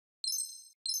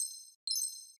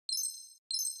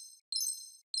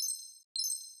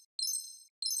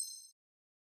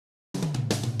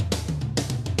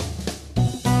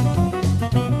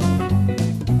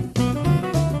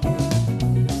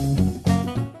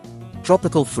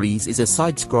Tropical Freeze is a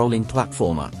side-scrolling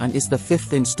platformer and is the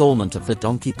fifth installment of the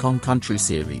Donkey Kong Country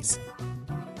series.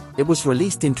 It was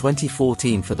released in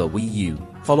 2014 for the Wii U,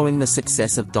 following the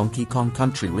success of Donkey Kong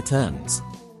Country Returns.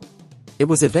 It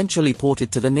was eventually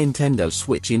ported to the Nintendo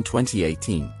Switch in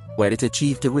 2018, where it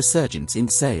achieved a resurgence in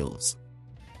sales.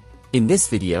 In this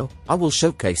video, I will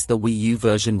showcase the Wii U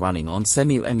version running on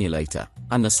Cemu emulator,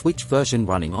 and the Switch version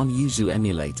running on Yuzu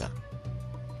emulator.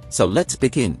 So let's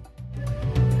begin.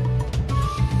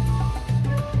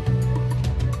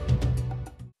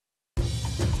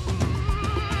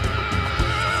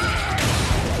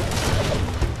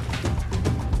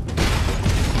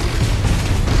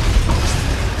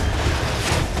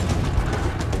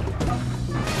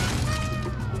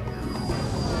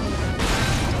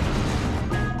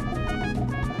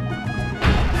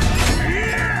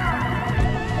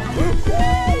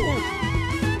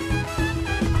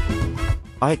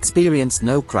 I experienced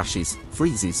no crashes,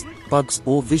 freezes, bugs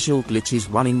or visual glitches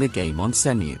running the game on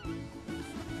Cemu.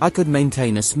 I could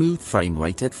maintain a smooth frame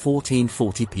rate at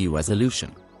 1440p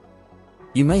resolution.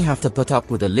 You may have to put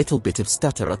up with a little bit of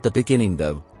stutter at the beginning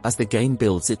though, as the game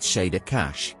builds its shader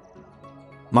cache.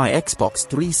 My Xbox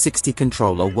 360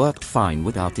 controller worked fine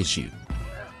without issue.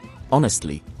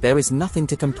 Honestly, there is nothing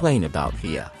to complain about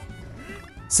here.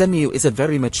 Cemu is a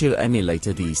very mature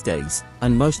emulator these days,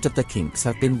 and most of the kinks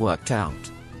have been worked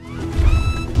out.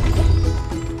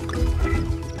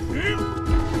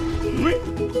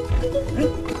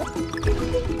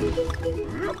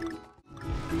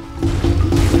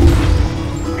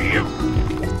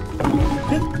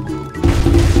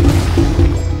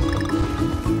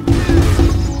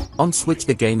 On Switch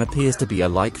the game appears to be a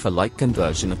like-for-like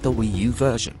conversion of the Wii U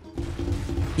version.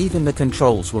 Even the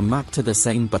controls were mapped to the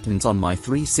same buttons on my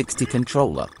 360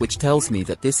 controller, which tells me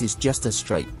that this is just a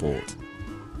straight port.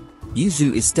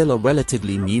 Yuzu is still a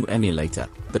relatively new emulator,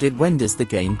 but it renders the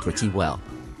game pretty well.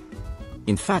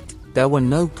 In fact, there were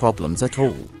no problems at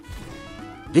all.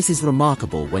 This is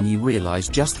remarkable when you realize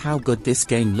just how good this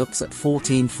game looks at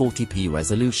 1440p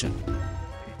resolution.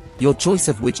 Your choice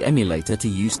of which emulator to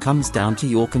use comes down to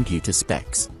your computer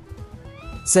specs.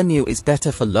 Cemu is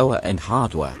better for lower-end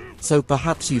hardware, so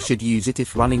perhaps you should use it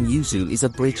if running Yuzu is a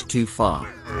bridge too far.